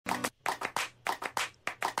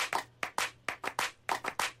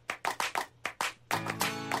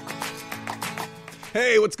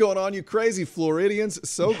Hey, what's going on, you crazy Floridians?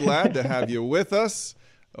 So glad to have you with us.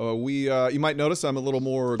 You might notice I'm a little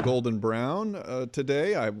more golden brown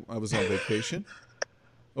today. I was on vacation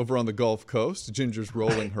over on the Gulf Coast. Ginger's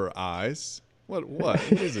rolling her eyes. What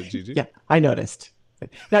is it, Gigi? Yeah, I noticed.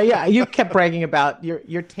 Now, yeah, you kept bragging about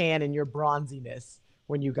your tan and your bronziness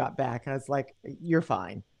when you got back. I was like, you're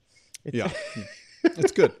fine. Yeah,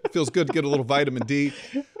 it's good. It feels good to get a little vitamin D.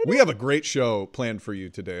 We have a great show planned for you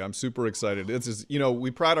today. I'm super excited.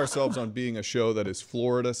 We pride ourselves on being a show that is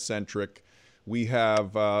Florida-centric. We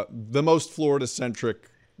have the most Florida-centric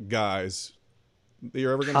guys that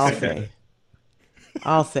you're ever going to see.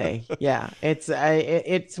 I'll say, yeah.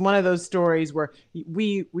 It's one of those stories where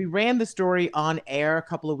we ran the story on air a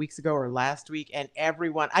couple of weeks ago or last week, and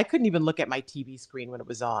I couldn't even look at my TV screen when it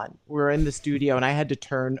was on. We were in the studio, and I had to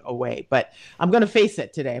turn away. But I'm going to face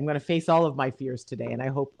it today. I'm going to face all of my fears today, and I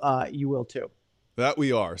hope you will too. That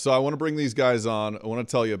we are. So I want to bring these guys on. I want to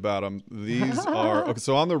tell you about them. These are okay.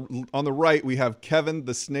 So on the right we have Kevin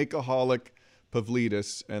the Snakeaholic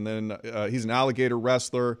Pavlidis, and then he's an alligator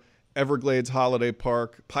wrestler, Everglades Holiday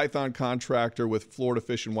Park, Python contractor with Florida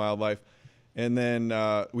Fish and Wildlife. And then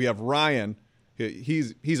we have Ryan.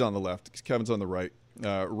 He's on the left. Kevin's on the right.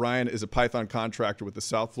 Ryan is a Python contractor with the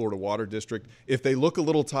South Florida Water District. If they look a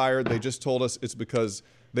little tired, they just told us it's because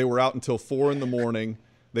they were out until 4 a.m.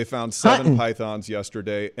 They found 7 pythons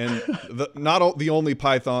yesterday. And not the only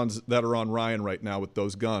pythons that are on Ryan right now with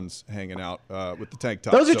those guns hanging out with the tank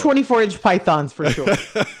top. Those are 24-inch pythons for sure.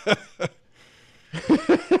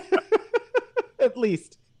 At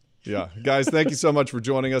least. Yeah. Guys, thank you so much for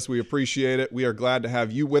joining us. We appreciate it. We are glad to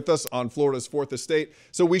have you with us on Florida's Fourth Estate.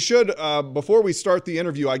 So we should, before we start the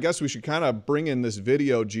interview, I guess we should kind of bring in this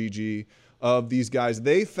video, Gigi, of these guys.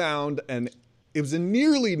 They found it was a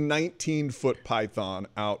nearly 19-foot python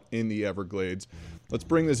out in the Everglades. Let's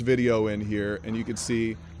bring this video in here, and you can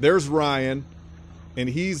see there's Ryan, and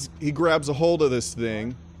he grabs a hold of this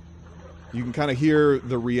thing. You can kind of hear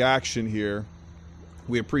the reaction here.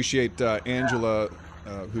 We appreciate Angela,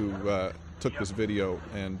 who took this video,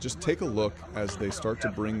 and just take a look as they start to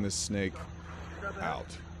bring this snake out.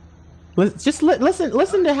 Just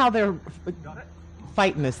listen to how they're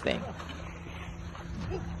fighting this thing.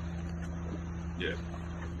 Yeah.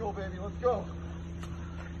 Let's go, baby. Let's go.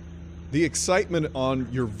 The excitement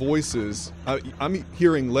on your voices, I'm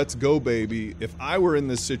hearing "Let's go, baby." If I were in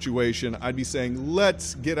this situation, I'd be saying,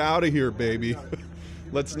 "Let's get out of here, baby."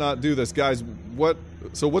 Let's not do this, guys.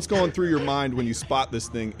 What's going through your mind when you spot this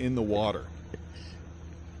thing in the water?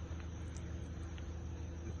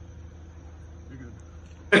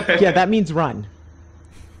 Yeah, that means run.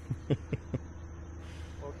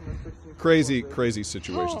 Crazy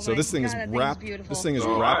situation. So this thing is wrapped. This thing is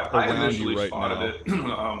wrapped around you right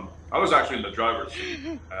now. I was actually in the driver's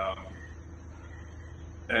seat,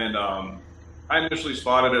 and I initially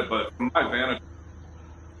spotted it, but from my vantage,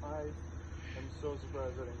 I am so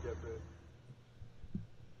surprised I didn't get bit.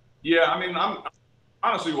 Yeah, I mean, I'm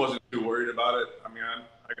honestly wasn't too worried about it. I mean,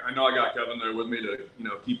 I know I got Kevin there with me to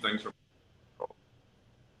keep things from.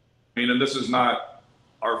 I mean, and this is not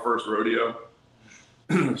our first rodeo.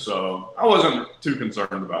 So I wasn't too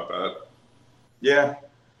concerned about that. Yeah.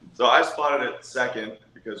 So I spotted it second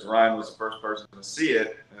because Ryan was the first person to see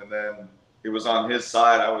it. And then it was on his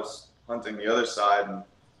side. I was hunting the other side and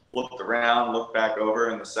looked around, looked back over.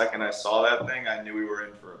 And the second I saw that thing, I knew we were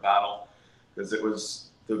in for a battle because it was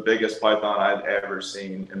the biggest python I'd ever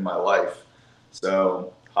seen in my life.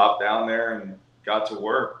 So hopped down there and got to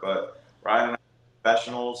work. But Ryan and I are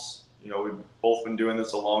professionals. We've both been doing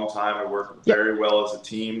this a long time. We work very well as a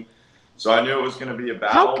team. So I knew it was going to be a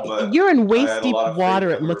battle. But you're in waist deep water,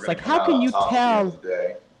 it looks like. How can you tell?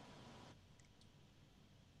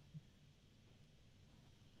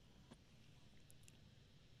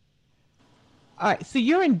 All right, so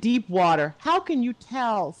you're in deep water. How can you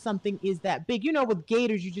tell something is that big? With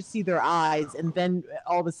gators, you just see their eyes, and then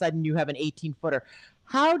all of a sudden you have an 18-footer.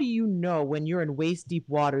 How do you know when you're in waist deep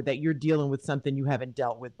water that you're dealing with something you haven't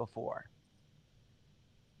dealt with before?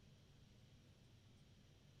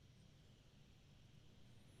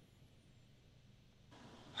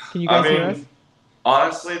 Can you guys hear us?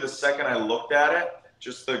 Honestly, the second I looked at it,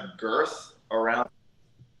 just the girth around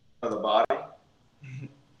the body.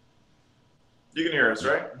 You can hear us,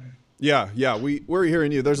 right? Yeah, we're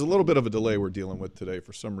hearing you. There's a little bit of a delay we're dealing with today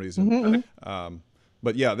for some reason. Mm-hmm.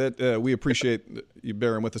 But yeah, we appreciate you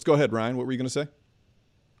bearing with us. Go ahead, Ryan. What were you going to say?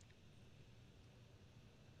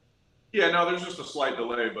 Yeah, no, there's just a slight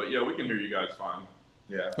delay, but yeah, we can hear you guys fine.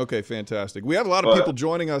 Yeah. Okay, fantastic. We have a lot of people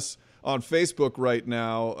joining us on Facebook right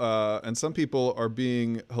now, and some people are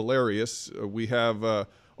being hilarious. We have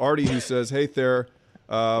Artie who says, "Hey there,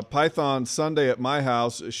 Python Sunday at my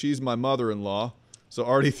house. She's my mother-in-law. So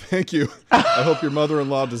Artie, thank you. I hope your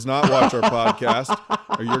mother-in-law does not watch our podcast,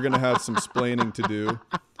 or you're going to have some splaining to do.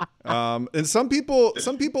 And some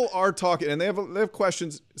people are talking, and they have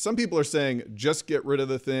questions. Some people are saying, just get rid of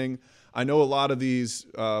the thing. I know a lot of these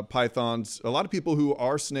pythons, a lot of people who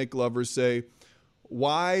are snake lovers say,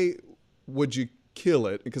 why would you kill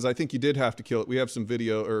it? Because I think you did have to kill it. We have some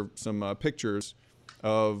video or some pictures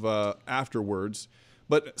of afterwards.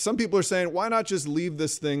 But some people are saying, why not just leave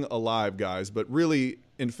this thing alive, guys? But really,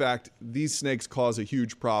 in fact, these snakes cause a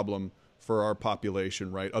huge problem for our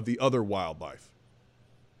population, right, of the other wildlife.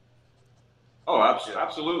 Oh,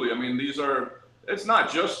 absolutely. I mean, it's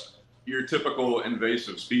not just your typical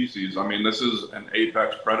invasive species. I mean, this is an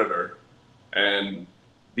apex predator, and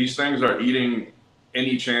these things are eating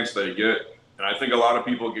any chance they get. And I think a lot of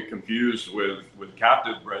people get confused with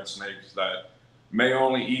captive bred snakes that may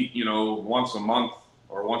only eat, once a month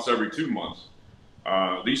or once every 2 months.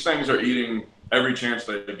 These things are eating every chance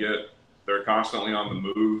they get. They're constantly on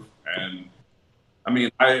the move. And I mean,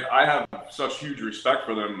 I have such huge respect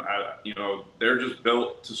for them. They're just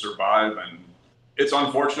built to survive, and it's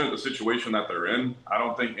unfortunate the situation that they're in. I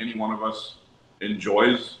don't think any one of us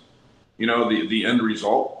enjoys, the end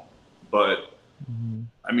result. But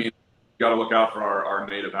I mean, you got to look out for our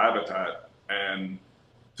native habitat, and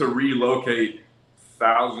to relocate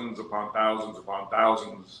thousands upon thousands upon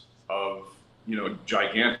thousands of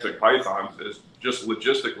gigantic pythons is just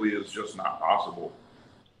logistically is just not possible.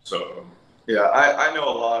 So yeah, I know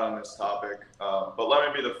a lot on this topic, but let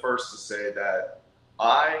me be the first to say that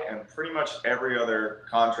I and pretty much every other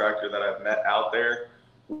contractor that I've met out there,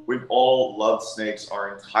 we've all loved snakes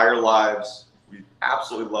our entire lives. We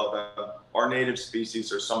absolutely love them. Our native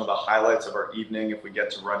species are some of the highlights of our evening if we get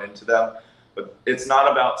to run into them. But it's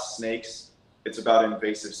not about snakes. It's about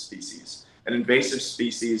invasive species. And invasive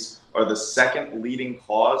species are the second leading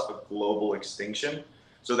cause of global extinction.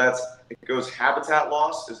 So it goes habitat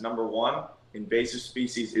loss is number one. Invasive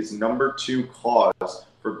species is number two cause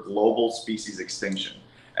for global species extinction.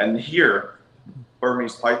 And here,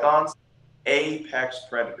 Burmese pythons, apex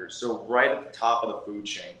predators. So right at the top of the food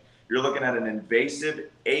chain, you're looking at an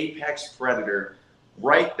invasive apex predator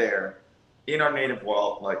right there in our native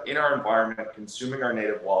wildlife, in our environment, consuming our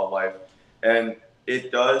native wildlife. And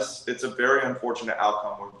it's a very unfortunate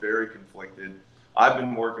outcome. We're very conflicted. I've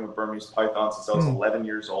been working with Burmese pythons since I was 11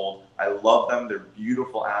 years old. I love them. They're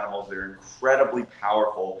beautiful animals. They're incredibly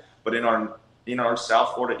powerful. But in our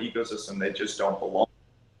South Florida ecosystem, they just don't belong.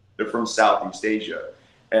 They're from Southeast Asia.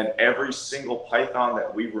 And every single python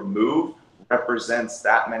that we remove represents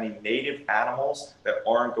that many native animals that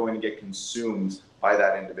aren't going to get consumed by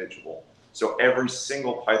that individual. So every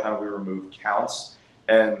single python we remove counts.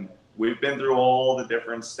 And we've been through all the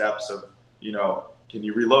different steps of, can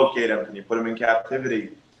you relocate them? Can you put them in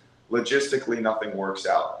captivity? Logistically, nothing works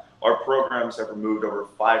out. Our programs have removed over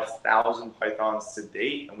 5,000 pythons to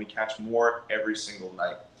date, and we catch more every single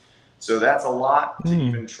night. So that's a lot to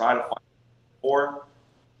even try to find for,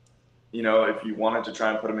 if you wanted to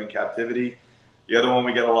try and put them in captivity. The other one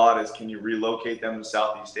we get a lot is, can you relocate them to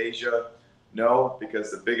Southeast Asia? No,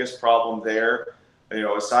 because the biggest problem there,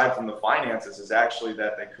 aside from the finances, is actually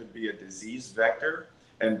that they could be a disease vector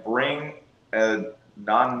and bring a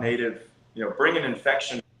non-native, bring an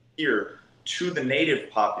infection here to the native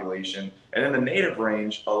population. And in the native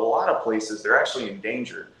range, a lot of places, they're actually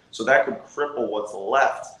endangered. So that could cripple what's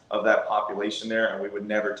left of that population there, and we would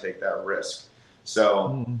never take that risk.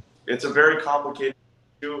 So it's a very complicated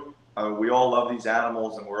issue. We all love these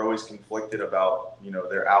animals, and we're always conflicted about,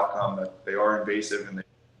 their outcome, that they are invasive and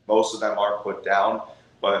most of them are put down.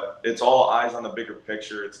 But it's all eyes on the bigger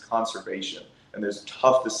picture. It's conservation. And there's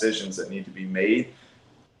tough decisions that need to be made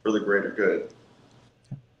for the greater good.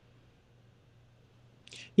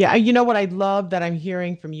 Yeah, what I love that I'm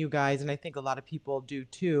hearing from you guys, and I think a lot of people do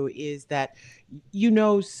too, is that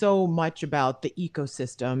so much about the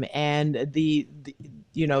ecosystem and the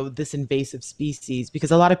this invasive species,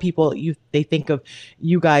 because a lot of people they think of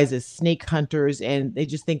you guys as snake hunters, and they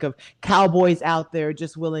just think of cowboys out there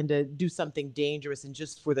just willing to do something dangerous and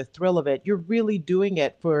just for the thrill of it. You're really doing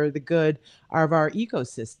it for the good of our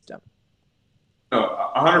ecosystem.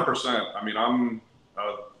 No, 100%. I mean, I'm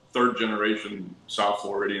a third generation South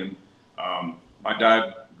Floridian. My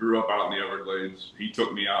dad grew up out in the Everglades. He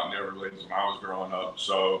took me out in the Everglades when I was growing up.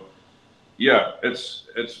 So yeah, it's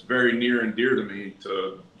very near and dear to me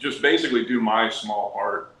to just basically do my small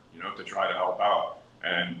part, to try to help out.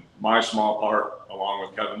 And my small part, along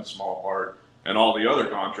with Kevin's small part, and all the other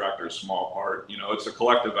contractors' small part, it's a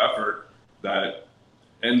collective effort that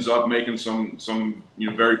ends up making some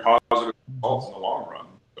very positive results in the long run.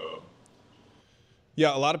 So.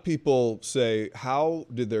 Yeah, a lot of people say, how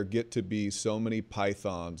did there get to be so many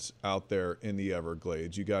pythons out there in the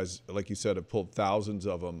Everglades? You guys, like you said, have pulled thousands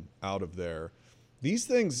of them out of there. These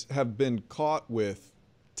things have been caught with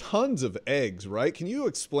tons of eggs, right? Can you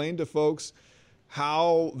explain to folks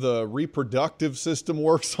how the reproductive system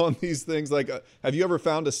works on these things? Like, have you ever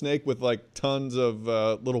found a snake with like tons of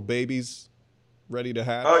little babies ready to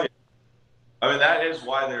hatch? Oh, yeah. I mean, that is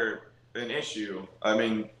why they're an issue. I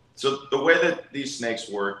mean, so the way that these snakes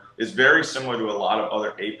work is very similar to a lot of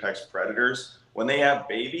other apex predators. When they have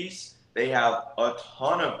babies, they have a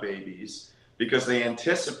ton of babies because they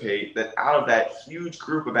anticipate that out of that huge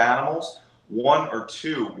group of animals, one or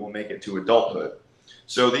two will make it to adulthood.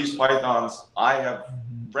 So these pythons, I have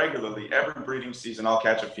regularly, every breeding season, I'll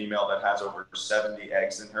catch a female that has over 70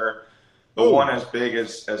 eggs in her. The one as big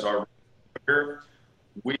as our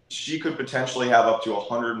she could potentially have up to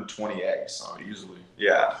 120 eggs. Oh, easily.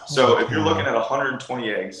 Yeah. So if you're looking at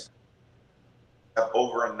 120 eggs, have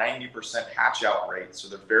over a 90% hatch out rate. So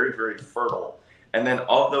they're very, very fertile. And then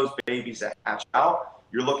of those babies that hatch out,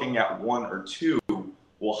 you're looking at one or two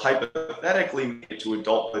will hypothetically make it to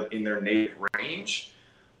adulthood in their native range.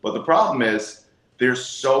 But the problem is they're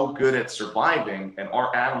so good at surviving, and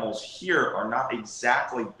our animals here are not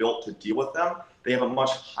exactly built to deal with them. They have a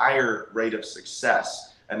much higher rate of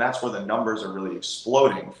success, and that's where the numbers are really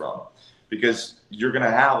exploding from, because you're going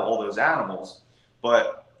to have all those animals,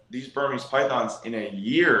 but these Burmese pythons in a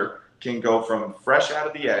year can go from fresh out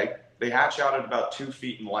of the egg. They hatch out at about 2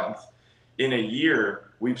 feet in length. In a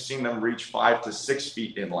year, we've seen them reach 5 to 6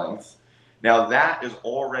 feet in length. Now that is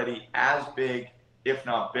already as big, if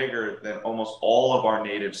not bigger, than almost all of our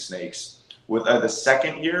native snakes. With the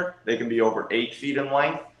second year, they can be over 8 feet in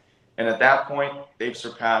length. And at that point, they've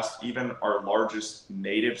surpassed even our largest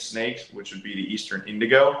native snake, which would be the Eastern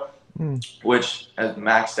indigo, which has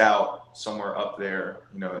maxed out somewhere up there,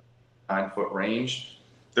 9-foot range.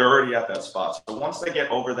 They're already at that spot. So once they get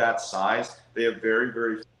over that size, they have very,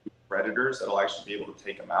 very few predators that'll actually be able to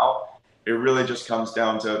take them out. It really just comes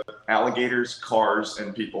down to alligators, cars,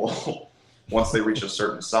 and people once they reach a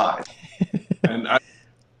certain size. And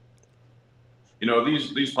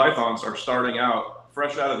these pythons are starting out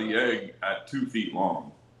fresh out of the egg at 2 feet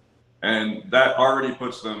long, and that already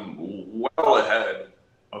puts them well ahead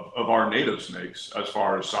of our native snakes as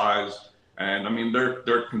far as size. And I mean,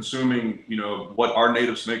 they're consuming, what our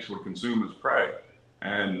native snakes would consume as prey.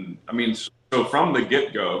 And I mean, so from the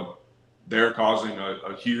get-go, they're causing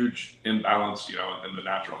a huge imbalance, in the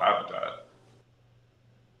natural habitat.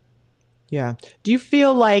 Yeah. Do you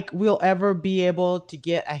feel like we'll ever be able to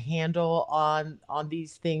get a handle on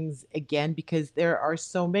these things again? Because there are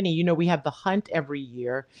so many. We have the hunt every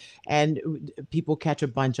year, and people catch a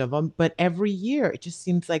bunch of them. But every year, it just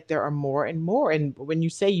seems like there are more and more. And when you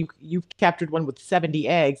say you've captured one with 70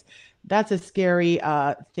 eggs, that's a scary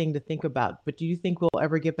thing to think about. But do you think we'll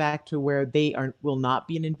ever get back to where they will not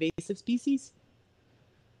be an invasive species?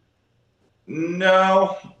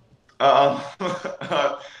 No.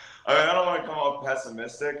 I mean, I don't want to come off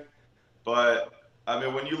pessimistic, but I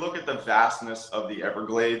mean, when you look at the vastness of the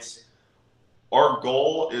Everglades, our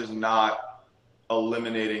goal is not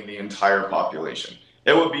eliminating the entire population.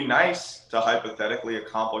 It would be nice to hypothetically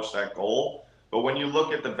accomplish that goal, but when you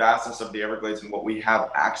look at the vastness of the Everglades and what we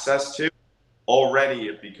have access to, already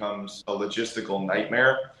it becomes a logistical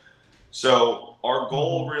nightmare. So our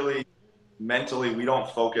goal really, mentally, we don't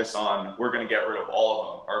focus on we're going to get rid of all of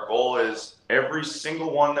them. Our goal is every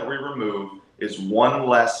single one that we remove is one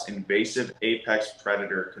less invasive apex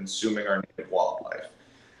predator consuming our native wildlife.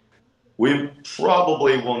 We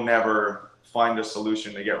probably will never find a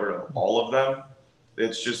solution to get rid of all of them.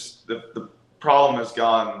 It's just the problem has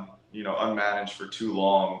gone, unmanaged for too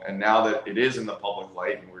long. And now that it is in the public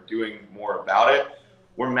light and we're doing more about it,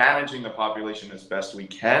 we're managing the population as best we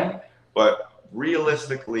can. But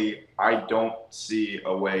realistically, I don't see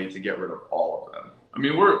a way to get rid of all of them. I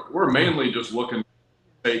mean, we're mainly just looking to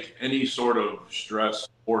take any sort of stress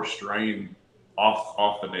or strain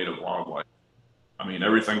off the native wildlife. I mean,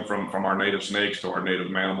 everything from our native snakes to our native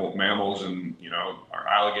mammals and, our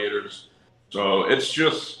alligators. So it's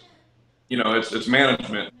just, it's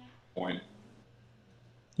management point.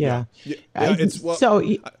 Yeah.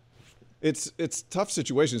 It's a tough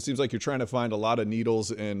situation. It seems like you're trying to find a lot of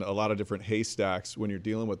needles in a lot of different haystacks when you're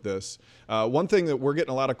dealing with this. One thing that we're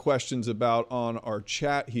getting a lot of questions about on our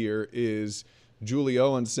chat here is Julie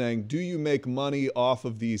Owen saying, do you make money off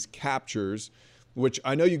of these captures? Which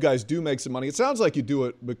I know you guys do make some money. It sounds like you do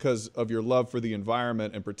it because of your love for the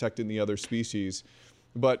environment and protecting the other species.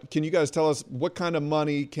 But can you guys tell us what kind of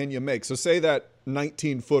money can you make? So say that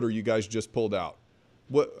 19-footer you guys just pulled out.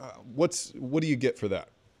 What do you get for that?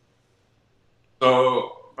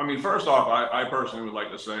 So, I mean, first off, I personally would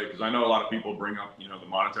like to say, because I know a lot of people bring up, you know, the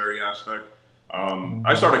monetary aspect.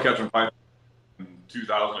 I started catching python in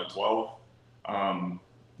 2012,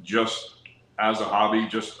 just as a hobby,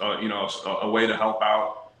 just you know, a way to help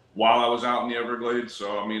out while I was out in the Everglades.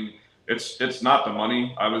 So, I mean, it's not the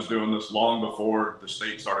money. I was doing this long before the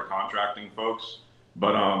state started contracting folks.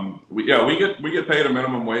 But we get paid a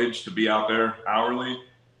minimum wage to be out there hourly,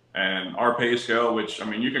 and our pay scale, which I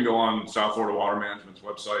mean, you can go on South Florida Water Management's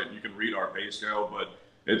website and you can read our pay scale, but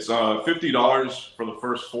it's $50 for the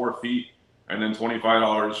first 4 feet, and then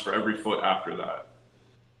 $25 for every foot after that.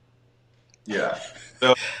 Yeah.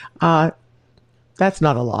 So That's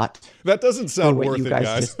not a lot. That doesn't sound what worth you it, guys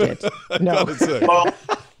guys. just did. No. Well,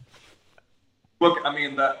 look, I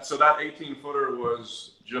mean, that 18-footer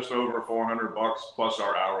was just over $400 plus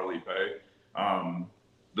our hourly pay.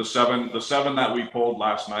 The seven that we pulled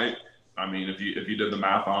last night, I mean, if you did the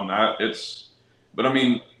math on that, but I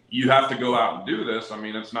mean, you have to go out and do this. I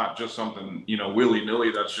mean, it's not just something, you know,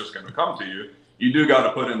 willy-nilly that's just going to come to you. You do got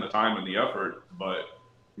to put in the time and the effort, but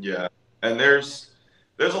yeah. And there's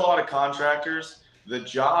a lot of contractors. The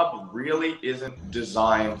job really isn't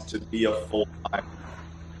designed to be a full-time.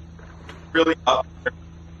 Really up there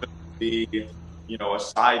to be, you know, a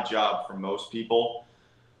side job for most people.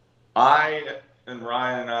 I and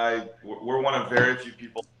Ryan and I, we're one of very few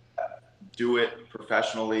people that do it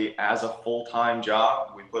professionally as a full-time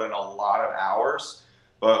job. We put in a lot of hours,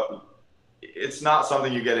 but it's not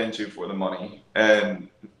something you get into for the money. And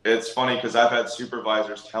it's funny because I've had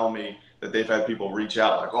supervisors tell me that they've had people reach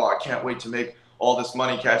out like, oh, I can't wait to make all this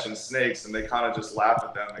money catching snakes. And they kind of just laugh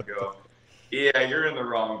at them and go, yeah, you're in the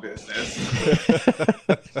wrong business.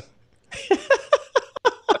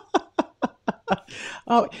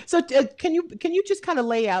 Oh, so can you just kind of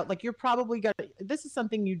lay out, like, you're probably this is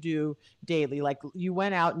something you do daily, like you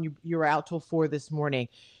went out and you were out till 4 this morning.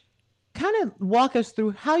 Kind of walk us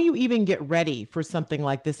through how you even get ready for something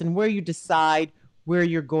like this and where you decide where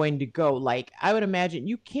you're going to go. Like, I would imagine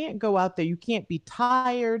you can't go out there, you can't be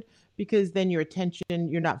tired, because then your attention,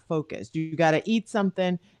 you're not focused. You got to eat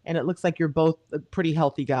something, and it looks like you're both a pretty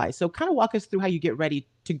healthy guys. So kind of walk us through how you get ready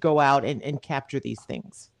to go out and capture these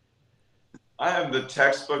things. I am the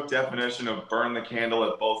textbook definition of burn the candle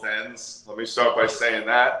at both ends. Let me start by saying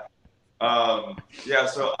that. Yeah,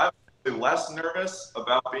 so I'm less nervous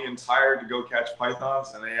about being tired to go catch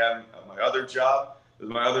pythons than I am at my other job. With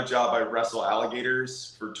my other job, I wrestle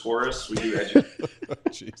alligators for tourists. We do education.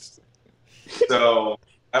 Jeez. So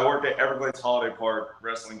I work at Everglades Holiday Park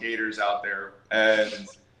wrestling gators out there, and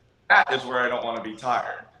that is where I don't want to be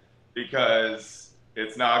tired, because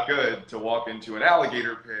it's not good to walk into an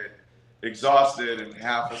alligator pit exhausted and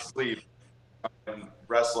half asleep and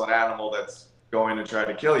wrestle an animal that's going to try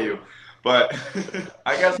to kill you. But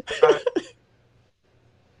I guess,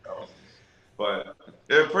 but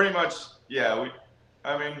it pretty much, yeah,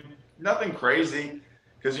 I mean, nothing crazy,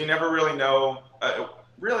 because you never really know,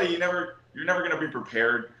 you're never going to be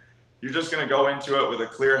prepared. You're just going to go into it with a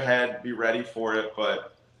clear head, be ready for it.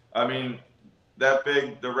 But I mean,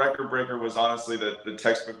 the record breaker was honestly the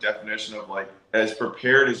textbook definition of, like, as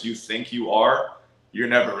prepared as you think you are, you're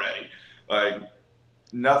never ready. Like,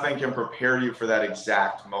 nothing can prepare you for that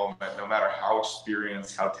exact moment, no matter how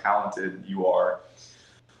experienced, how talented you are.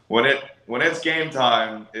 When it's game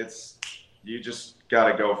time, you just got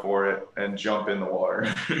to go for it and jump in the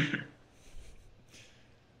water.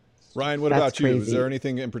 Ryan, what about you? Is there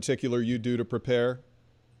anything in particular you do to prepare?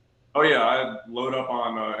 Oh yeah, I load up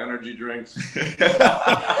on energy drinks.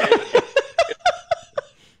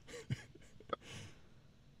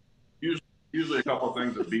 Usually a couple of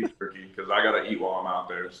things of beef jerky, because I got to eat while I'm out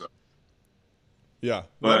there. So yeah,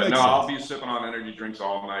 but no, I'll be sipping on energy drinks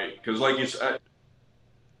all night, because, like you said,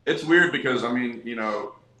 it's weird because, I mean, you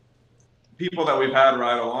know, people that we've had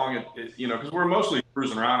ride along, you know, because we're mostly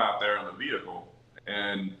cruising around out there in the vehicle,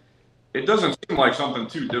 and it doesn't seem like something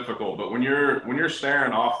too difficult, but when you're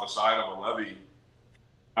staring off the side of a levee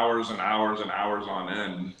hours and hours and hours on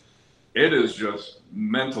end, it is just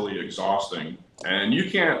mentally exhausting. And you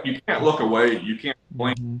can't look away. You can't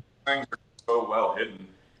blink. Things are so well hidden.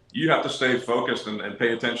 You have to stay focused and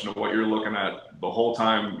pay attention to what you're looking at the whole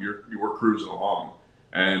time you were cruising along.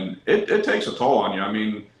 And it takes a toll on you. I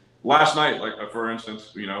mean, last night, like, for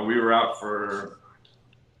instance, you know, we were out for,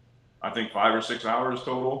 I think, 5 or 6 hours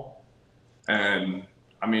total. And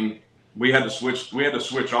I mean, we had to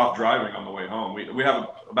switch off driving on the way home. We have it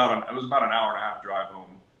was about an hour and a half drive home.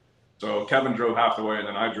 So Kevin drove half the way, and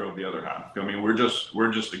then I drove the other half. I mean, we're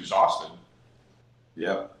just exhausted.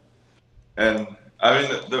 Yep. And I mean,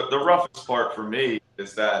 the roughest part for me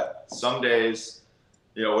is that some days,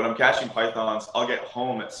 you know, when I'm catching pythons, I'll get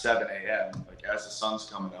home at 7 a.m., like as the sun's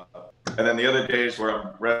coming up. And then the other days where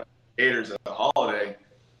I'm repping gators at the holiday,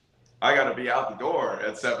 I got to be out the door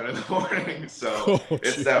at 7 in the morning. So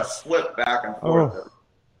it's that flip back and forth. Oh.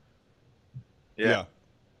 Yeah.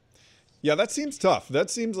 Yeah, that seems tough.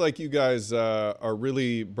 That seems like you guys are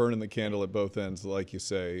really burning the candle at both ends, like you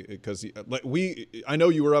say, because I know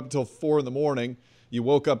you were up until 4 in the morning. You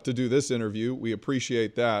woke up to do this interview. We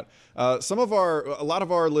appreciate that. A lot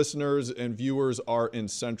of our listeners and viewers are in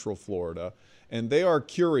Central Florida, and they are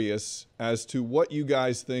curious as to what you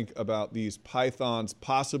guys think about these pythons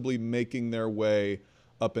possibly making their way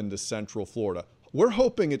up into Central Florida. We're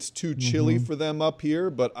hoping it's too chilly for them up here,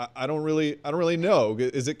 but I don't really know.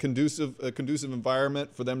 Is it a conducive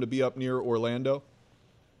environment for them to be up near Orlando?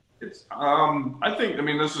 It's I think, I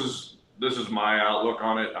mean, this is my outlook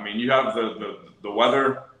on it. I mean, you have the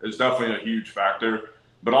weather is definitely a huge factor,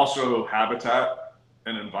 but also habitat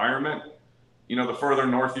and environment. You know, the further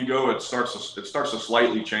north you go, it starts to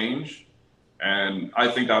slightly change, and I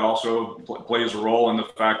think that also plays a role in the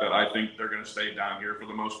fact that I think they're going to stay down here for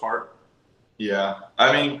the most part. Yeah.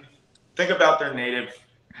 I mean, think about their native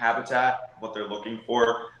habitat, what they're looking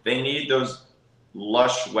for. They need those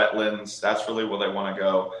lush wetlands. That's really where they want to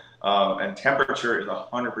go. And temperature is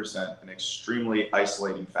 100% an extremely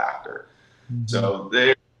isolating factor. So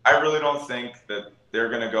I really don't think that they're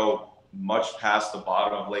going to go much past the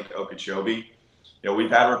bottom of Lake Okeechobee. You know,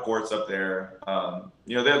 we've had reports up there.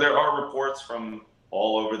 You know, there are reports from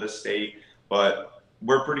all over the state, but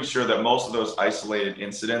we're pretty sure that most of those isolated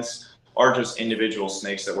incidents are just individual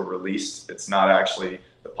snakes that were released. It's not actually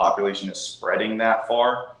the population is spreading that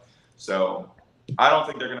far. So I don't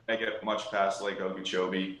think they're going to make it much past Lake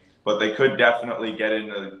Okeechobee, but they could definitely get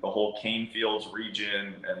into the whole cane fields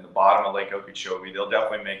region and the bottom of Lake Okeechobee. They'll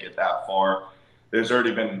definitely make it that far. There's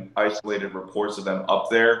already been isolated reports of them up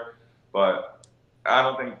there, but I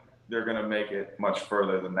don't think they're going to make it much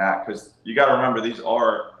further than that, because you got to remember, these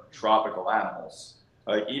are tropical animals.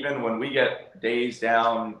 Like, even when we get days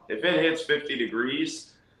down, if it hits 50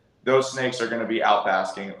 degrees, those snakes are going to be out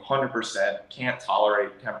basking 100%, can't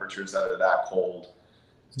tolerate temperatures that are that cold.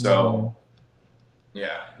 So,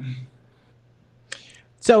 yeah.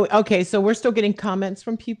 So, okay, so we're still getting comments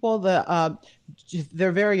from people.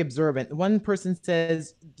 They're very observant. One person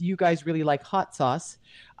says, do you guys really like hot sauce?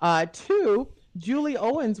 2, Julie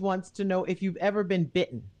Owens wants to know if you've ever been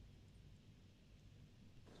bitten.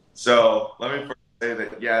 So let me first say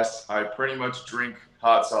that, yes, I pretty much drink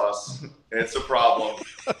hot sauce. It's a problem.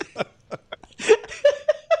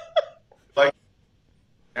 Like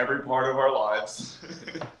every part of our lives.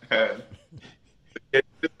 And it's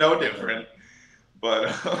no different.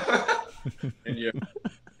 But And yeah,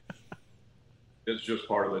 it's just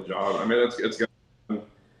part of the job. I mean,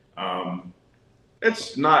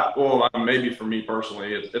 it's not, well, maybe for me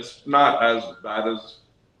personally, it's not as bad as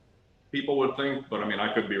people would think, but I mean,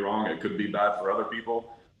 I could be wrong. It could be bad for other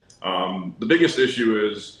people. The biggest issue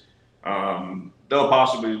is they'll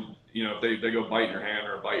possibly, you know, if they go bite in your hand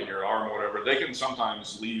or bite in your arm or whatever, they can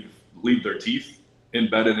sometimes leave their teeth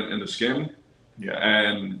embedded in the skin. yeah,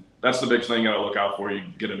 And that's the big thing you gotta look out for. You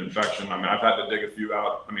get an infection. I mean, I've had to dig a few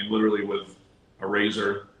out. I mean, literally with a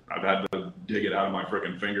razor, I've had to dig it out of my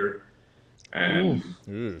freaking finger. And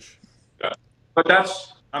but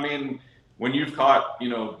that's, I mean, when you've caught, you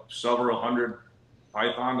know, several hundred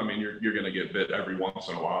pythons, I mean, you're going to get bit every once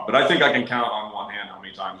in a while. But I think I can count on one hand how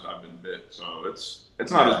many times I've been bit. So it's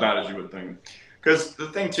not as bad as you would think. because the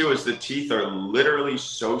thing too is the teeth are literally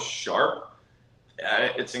so sharp.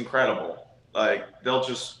 It's incredible. Like, they'll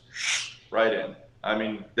just right in. I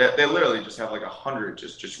mean, they literally just have like 100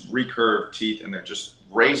 just recurved teeth, and they're just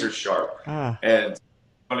razor sharp. And you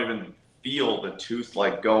don't even feel the tooth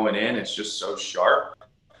like going in. It's just so sharp.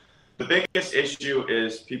 The biggest issue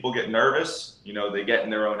is people get nervous. You know, they get in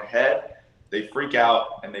their own head, they freak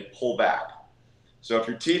out, and they pull back. So if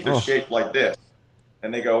your teeth are shaped like this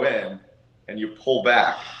and they go in and you pull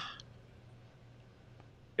back,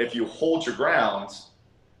 if you hold your ground,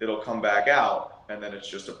 it'll come back out, and then it's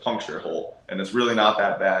just a puncture hole. And it's really not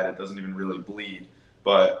that bad. It doesn't even really bleed.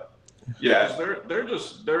 But yeah, they're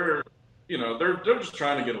just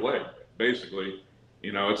trying to get away, basically.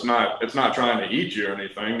 You know, it's not trying to eat you or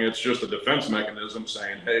anything. It's just a defense mechanism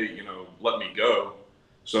saying, hey, you know, let me go.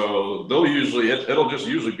 So it'll just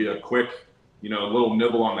usually be a quick, you know, little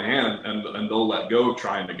nibble on the hand, and they'll let go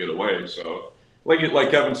trying to get away. So like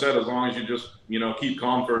Kevin said, as long as you just, you know, keep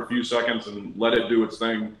calm for a few seconds and let it do its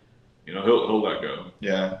thing, he'll let go.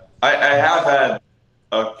 Yeah, I have had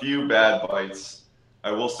a few bad bites.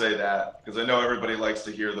 I will say that because I know everybody likes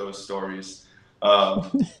to hear those stories.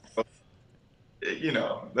 But,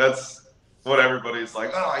 that's what everybody's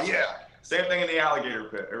like. Oh yeah, same thing in the alligator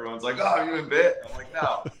pit. Everyone's like, oh, you been bit? I'm like,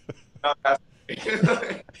 no.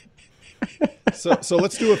 So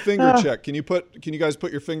let's do a finger check. Can you guys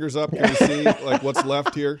put your fingers up? Can we see like what's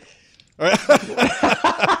left here? All right.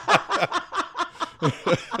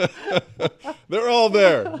 They're all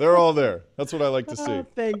there. They're all there. That's what I like to see. Oh,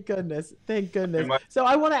 thank goodness. Thank goodness. So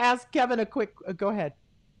I want to ask Kevin a quick. Go ahead.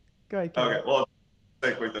 Go ahead, Kevin. Okay. Well,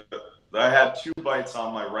 I had 2 bites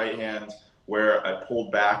on my right hand where I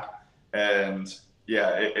pulled back, and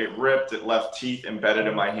yeah, it ripped. It left teeth embedded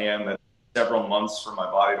in my hand that several months for my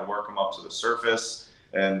body to work them up to the surface.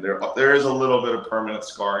 And there is a little bit of permanent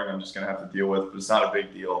scarring I'm just going to have to deal with, but it's not a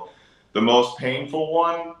big deal. The most painful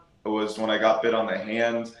one was when I got bit on the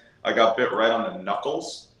hand. I got bit right on the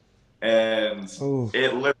knuckles, and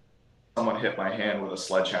it literally, someone hit my hand with a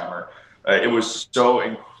sledgehammer. It was so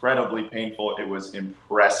incredibly painful. It was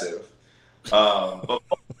impressive. But most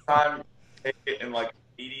of the time, you take it in like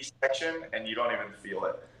a 80 section, and you don't even feel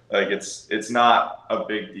it. Like it's not a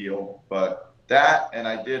big deal. But that, and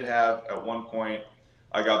I did have at one point,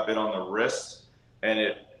 I got bit on the wrist, and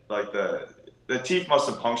it like the teeth must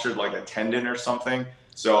have punctured like a tendon or something.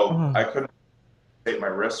 So I couldn't take my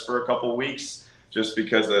wrist for a couple weeks just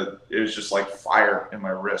because it was just like fire in my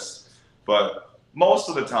wrist. But most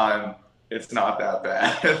of the time, it's not that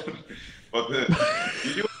bad. But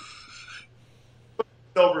you do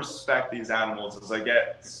still respect these animals, as I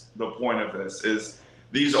get the point of this, is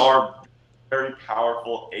these are very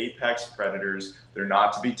powerful apex predators. They're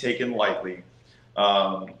not to be taken lightly.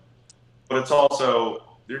 But it's also,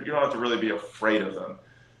 you don't have to really be afraid of them.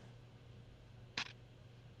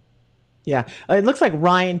 Yeah, it looks like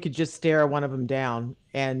Ryan could just stare one of them down,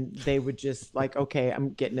 and they would just like, okay,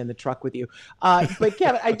 I'm getting in the truck with you. But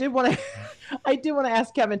Kevin, I did want to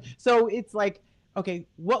ask Kevin. So it's like, okay,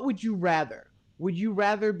 what would you rather? Would you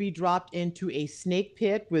rather be dropped into a snake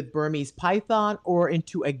pit with Burmese python or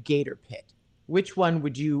into a gator pit? Which one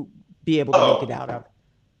would you be able to make it out of?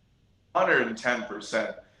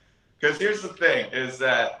 110%. Because here's the thing: is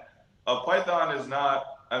that a python is not.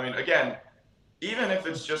 I mean, again, even if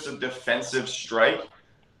it's just a defensive strike,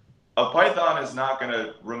 a python is not going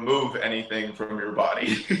to remove anything from your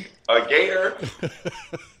body. A gator,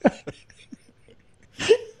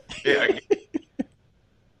 yeah.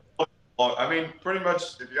 I mean, pretty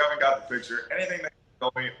much, if you haven't got the picture, anything that you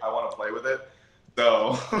tell me, I want to play with it.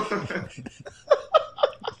 So,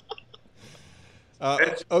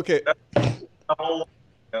 okay.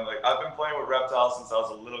 And like I've been playing with reptiles since I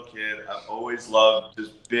was a little kid. I've always loved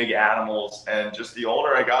just big animals, and just the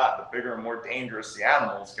older I got, the bigger and more dangerous the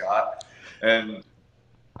animals got. And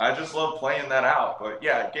I just love playing that out. But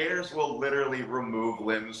yeah, gators will literally remove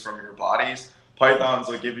limbs from your bodies. Pythons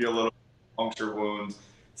will give you a little puncture wound.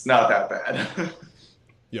 It's not that bad.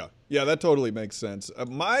 Yeah, that totally makes sense.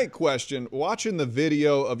 My question, watching the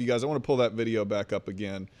video of you guys, I want to pull that video back up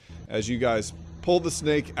again as you guys pull the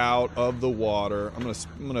snake out of the water. I'm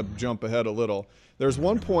gonna jump ahead a little. There's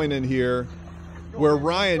one point in here where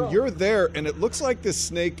Ryan, you're there, and it looks like the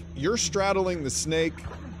snake, you're straddling the snake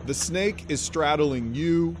is straddling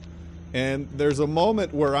you, and there's a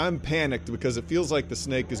moment where I'm panicked because it feels like the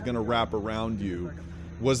snake is gonna wrap around you.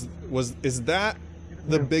 Is that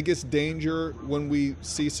the biggest danger when we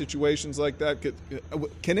see situations like that?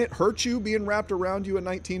 Can it hurt you being wrapped around you, a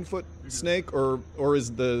 19-foot snake, or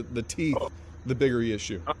is the teeth the bigger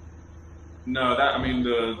issue? No, the amount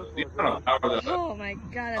of power that. Oh my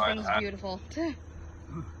God, that thing's beautiful. I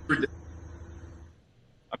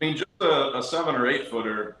mean, just a 7 or 8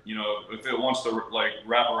 footer, if it wants to like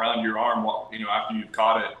wrap around your arm, after you've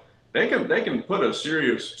caught it, they can put a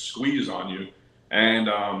serious squeeze on you. And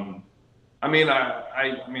I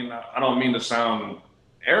don't mean to sound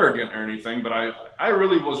arrogant or anything, but I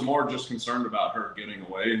really was more just concerned about her getting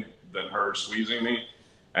away than her squeezing me.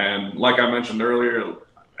 And like I mentioned earlier,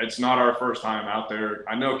 it's not our first time out there.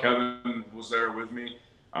 I know Kevin was there with me.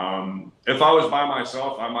 If I was by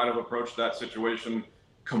myself, I might have approached that situation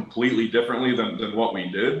completely differently than what we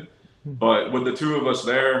did. But with the two of us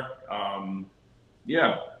there,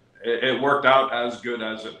 it worked out as good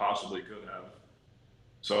as it possibly could have.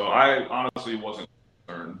 So I honestly wasn't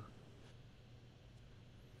concerned.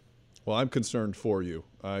 Well, I'm concerned for you.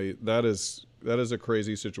 That is a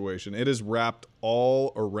crazy situation. It is wrapped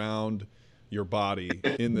all around your body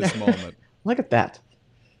in this moment. Look at that.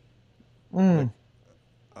 I'm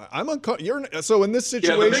uncomfortable. So in this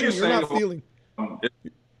situation, you're not feeling.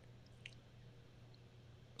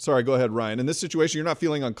 sorry, go ahead, Ryan. In this situation, you're not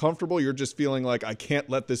feeling uncomfortable. You're just feeling like I can't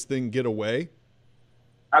let this thing get away.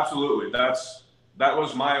 Absolutely. That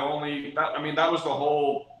was my only. That was the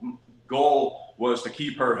whole goal, was to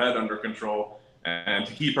keep her head under control and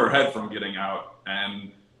to keep her head from getting out.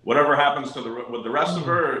 And whatever happens with the rest of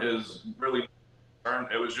her is really.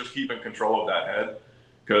 It was just keeping control of that head,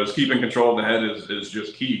 because keeping control of the head is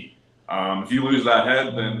just key. If you lose that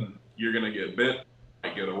head, then you're gonna get bit,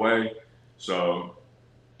 might get away. So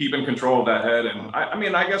keeping control of that head. And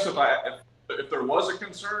I guess if there was a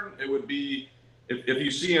concern, it would be if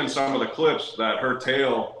you see in some of the clips that her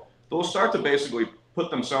tail, they'll start to basically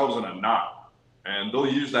put themselves in a knot, and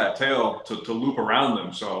they'll use that tail to loop around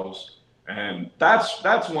themselves, and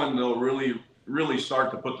that's when they'll really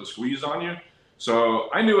start to put the squeeze on you. So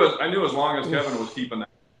I knew as long as Kevin was keeping that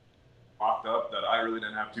locked up, that I really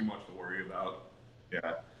didn't have too much to worry about.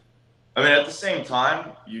 Yeah. I mean, at the same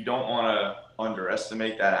time, you don't want to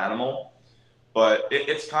underestimate that animal, but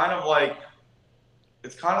it's kind of like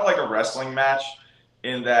a wrestling match,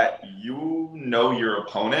 in that you know your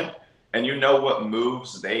opponent and you know what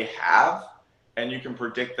moves they have, and you can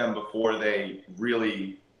predict them before they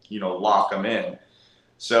really, lock them in.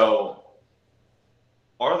 So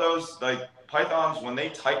are those, like, pythons, when they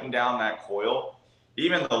tighten down that coil,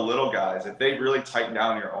 even the little guys, if they really tighten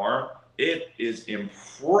down your arm, it is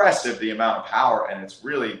impressive the amount of power, and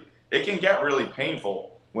it can get really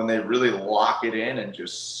painful when they really lock it in and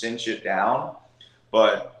just cinch it down.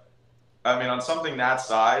 But I mean, on something that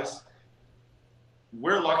size,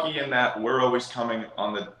 we're lucky in that we're always coming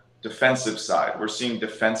on the defensive side. We're seeing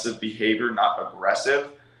defensive behavior, not aggressive.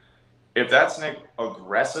 If that snake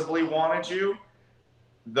aggressively wanted you,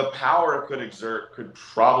 the power it could exert could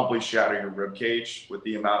probably shatter your rib cage with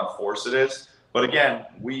the amount of force it is. But again,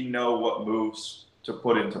 we know what moves to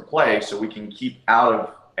put into play, so we can keep out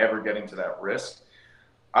of ever getting to that risk.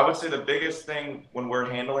 I would say the biggest thing when we're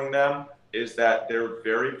handling them is that they're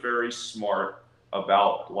very, very smart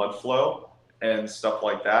about blood flow and stuff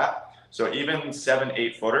like that. So even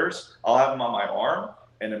 7-8 footers, I'll have them on my arm,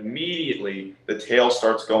 and immediately the tail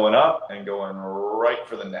starts going up and going right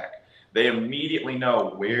for the neck. They immediately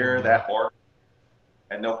know where that bark,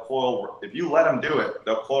 and they'll coil. If you let them do it,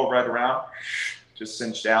 they'll coil right around, just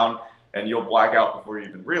cinch down, and you'll black out before you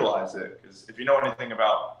even realize it. Because if you know anything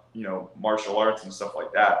about, martial arts and stuff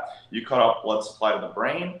like that, you cut off blood supply to the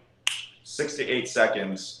brain, 6 to 8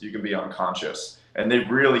 seconds, you can be unconscious. And they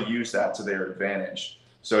really use that to their advantage.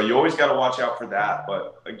 So you always got to watch out for that.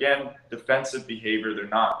 But again, defensive behavior, they're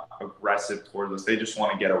not aggressive towards us. They just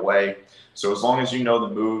want to get away. So as long as you know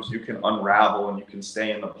the moves, you can unravel and you can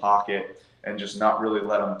stay in the pocket and just not really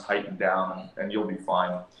let them tighten down, and you'll be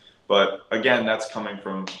fine. But again, that's coming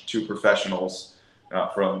from two professionals,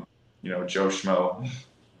 not from, Joe Schmo.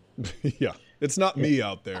 Yeah. It's not me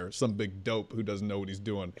out there, some big dope who doesn't know what he's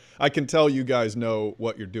doing. I can tell you guys know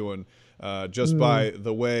what you're doing just by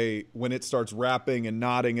the way when it starts wrapping and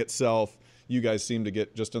knotting itself. You guys seem to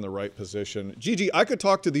get just in the right position. Gigi, I could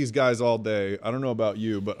talk to these guys all day. I don't know about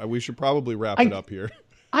you, but we should probably wrap it up here.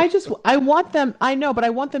 I want them, I know, but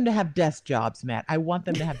I want them to have desk jobs, Matt. I want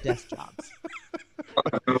them to have desk jobs.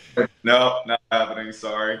 No, not happening.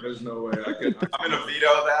 Sorry. There's no way I'm going to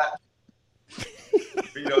veto that.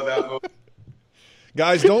 Veto that move.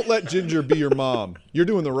 Guys, don't let Ginger be your mom. You're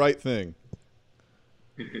doing the right thing.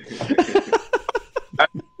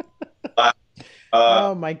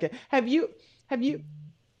 Oh my God. Have you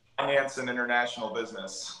Finance and international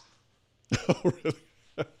business. Oh, really?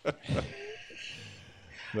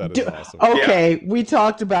 That is awesome. Okay, yeah. We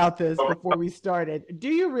talked about this before we started. Do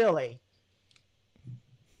you really?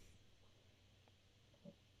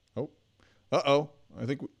 Oh. Uh-oh. I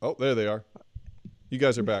think there they are. You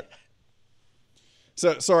guys are back.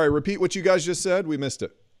 So, sorry, repeat what you guys just said. We missed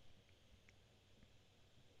it.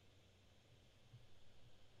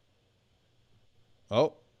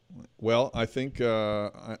 Oh, well, I think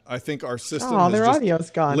our system has their audio's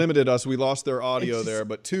gone. Limited us. We lost their audio there,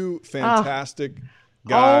 but two fantastic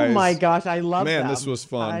guys. Oh my gosh, I love them. Man, this was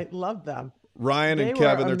fun. I love them. Ryan and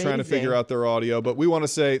Kevin, they're trying to figure out their audio, but we want to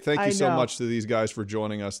say thank you so much to these guys for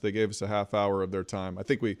joining us. They gave us a half hour of their time. I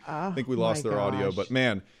think we lost their audio, but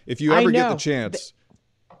man, if you ever get the chance,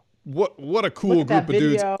 what a cool group of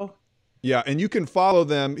dudes. Yeah, and you can follow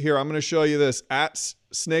them here. I'm going to show you this at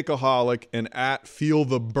Snakeaholic and at Feel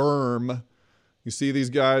the Berm. You see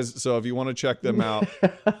these guys? So if you want to check them out,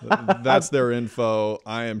 that's their info.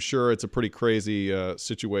 I am sure it's a pretty crazy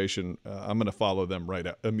situation. I'm going to follow them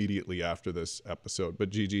immediately after this episode.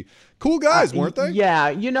 But Gigi, cool guys, weren't they? Yeah.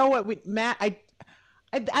 You know what, Matt?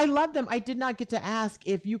 I love them. I did not get to ask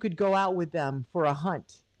if you could go out with them for a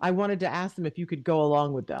hunt. I wanted to ask them if you could go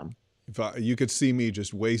along with them. You could see me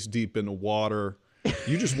just waist deep in the water.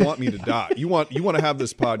 You just want me to die. You want to have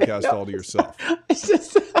this podcast all to yourself. It's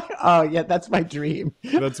just, oh yeah, that's my dream.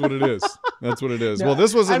 That's what it is. That's what it is. Well,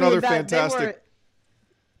 this was another fantastic.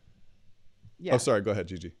 Yeah. Oh, sorry. Go ahead,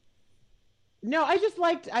 Gigi. No,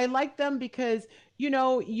 I liked them because,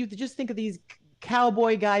 you just think of these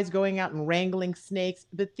cowboy guys going out and wrangling snakes,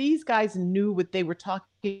 but these guys knew what they were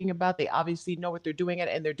talking about. They obviously know what they're doing it,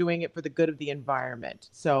 and they're doing it for the good of the environment.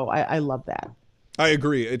 So I love that. I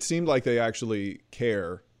agree. It seemed like they actually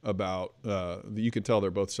care about, you can tell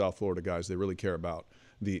they're both South Florida guys. They really care about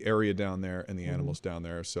the area down there and the animals down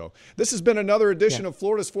there. So this has been another edition of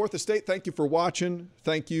Florida's Fourth Estate. Thank you for watching.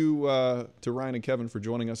 Thank you to Ryan and Kevin for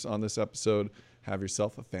joining us on this episode. Have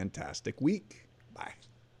yourself a fantastic week. Bye.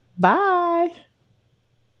 Bye.